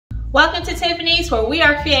Welcome to Tiffany's, where we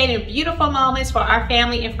are creating beautiful moments for our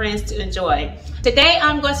family and friends to enjoy. Today,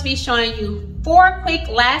 I'm going to be showing you 4 quick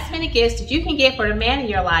last-minute gifts that you can get for the man in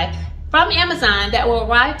your life from Amazon that will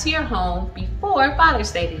arrive to your home before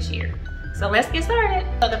Father's Day this year. So let's get started.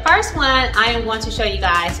 So the first one I am going to show you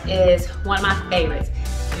guys is one of my favorites.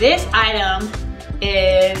 This item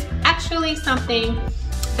is actually something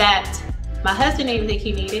that my husband didn't even think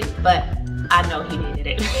he needed, but I know he needed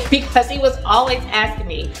it because he was always asking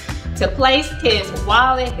me to place his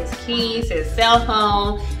wallet, his keys, his cell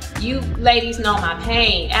phone. You ladies know my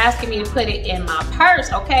pain, asking me to put it in my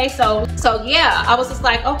purse, okay? So yeah, I was just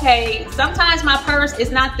like, okay, sometimes my purse is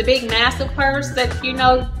not the big massive purse that, you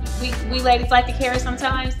know, we ladies like to carry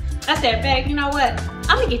sometimes. I said, babe, you know what?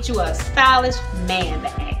 I'm gonna get you a stylish man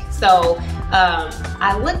bag. So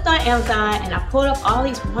I looked on Amazon and I pulled up all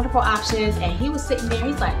these wonderful options, and he was sitting there,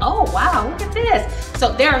 he's like, oh wow, look at this.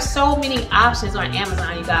 So there are so many options on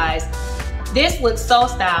Amazon, you guys. This looks so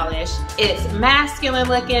stylish. It's masculine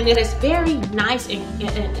looking. It is very nice,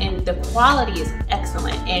 and the quality is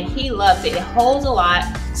excellent, and he loves it. It holds a lot.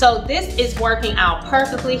 So this is working out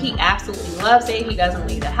perfectly. He absolutely loves it. He doesn't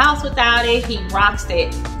leave the house without it. He rocks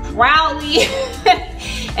it proudly.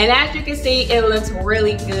 And as you can see, it looks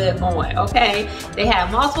really good on, okay? They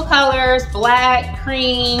have multiple colors: black,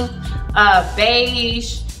 cream,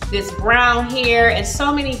 beige, this brown here, and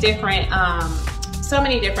so many different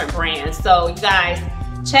brands. So you guys,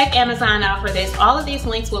 check Amazon out for this. All of these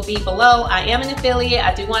links will be below. I am an affiliate.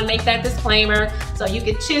 I do want to make that disclaimer. So you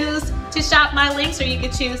could choose to shop my links, or you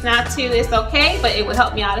could choose not to. It's okay, but it would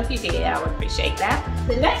help me out if you did. I would appreciate that.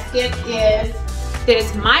 The next gift is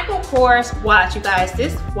this Michael Kors watch. You guys,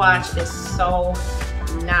 this watch is so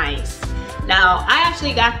nice. Now, I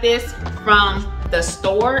actually got this from the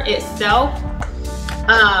store itself,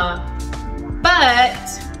 but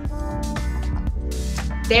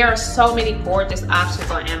there are so many gorgeous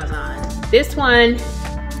options on Amazon. This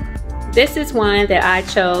is one that I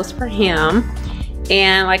chose for him.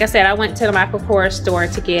 And like I said, I went to the Michael Kors store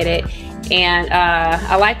to get it. And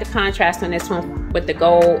I like the contrast on this one with the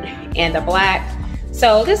gold and the black.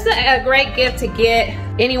 So this is a great gift to get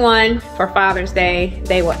anyone for Father's Day.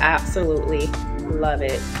 They will absolutely love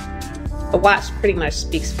it. A watch pretty much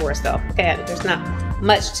speaks for itself. Okay, there's not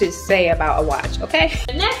much to say about a watch, okay?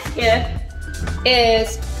 The next gift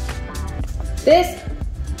is this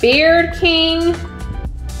Beard King.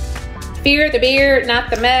 Fear the beard, not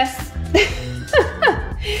the mess.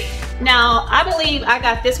 Now, I believe I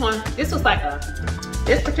got this one. This was like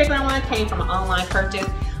this particular one came from an online purchase,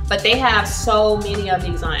 but they have so many of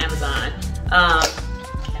these on Amazon.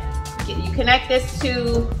 You connect this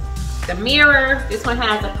to the mirror. This one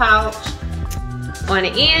has a pouch on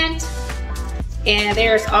the end, and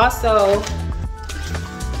there's also,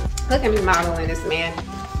 look at me modeling this man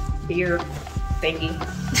beard thingy.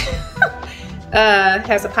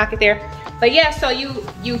 Has a pocket there, but yeah. So you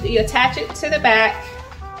attach it to the back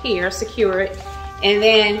here, secure it, and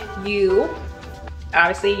then you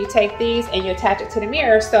obviously you take these and you attach it to the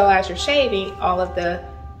mirror. So as you're shaving, all of the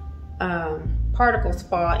particles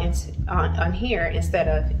fall into on here instead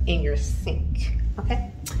of in your sink.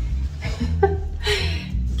 Okay.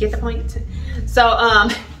 Get the point? So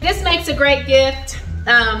this makes a great gift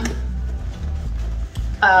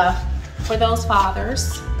for those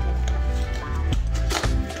fathers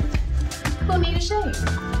who need a shave.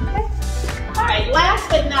 Okay. All right, last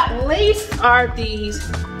but not least are these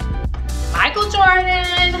Michael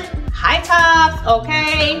Jordan high tops.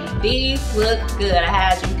 Okay, these look good.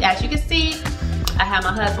 As you can see, I have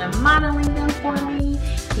my husband modeling them for me.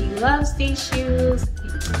 He loves these shoes.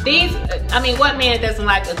 These, I mean, what man doesn't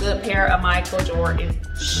like a good pair of Michael Jordan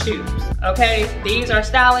shoes? Okay, these are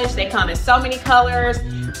stylish. They come in so many colors.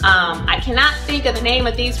 I cannot think of the name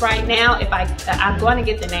of these right now. I'm going to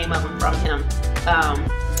get the name of them from him.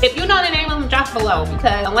 If you know the name of them, drop below,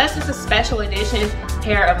 because unless it's a special edition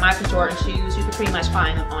pair of Michael Jordan shoes, you can pretty much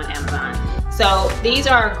find them on Amazon. So these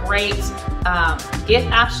are a great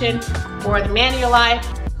gift option for the man in your life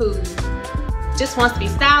who just wants to be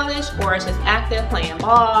stylish, or is just active, playing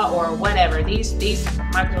ball, or whatever. These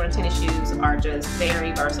Michael Jordan tennis shoes are just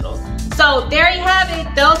very versatile. So there you have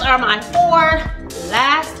it. Those are my 4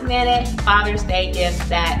 last minute Father's Day gifts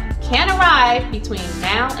that can arrive between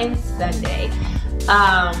now and Sunday.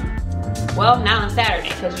 Well, now and Saturday,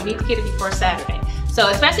 because you need to get it before Saturday. So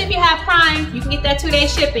especially if you have Prime, you can get that 2-day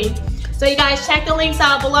shipping. So you guys check the links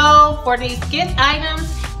out below for these gift items,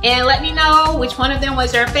 and let me know which one of them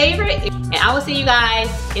was your favorite. And I will see you guys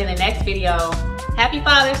in the next video. Happy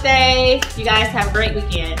Father's Day. You guys have a great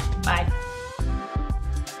weekend. Bye.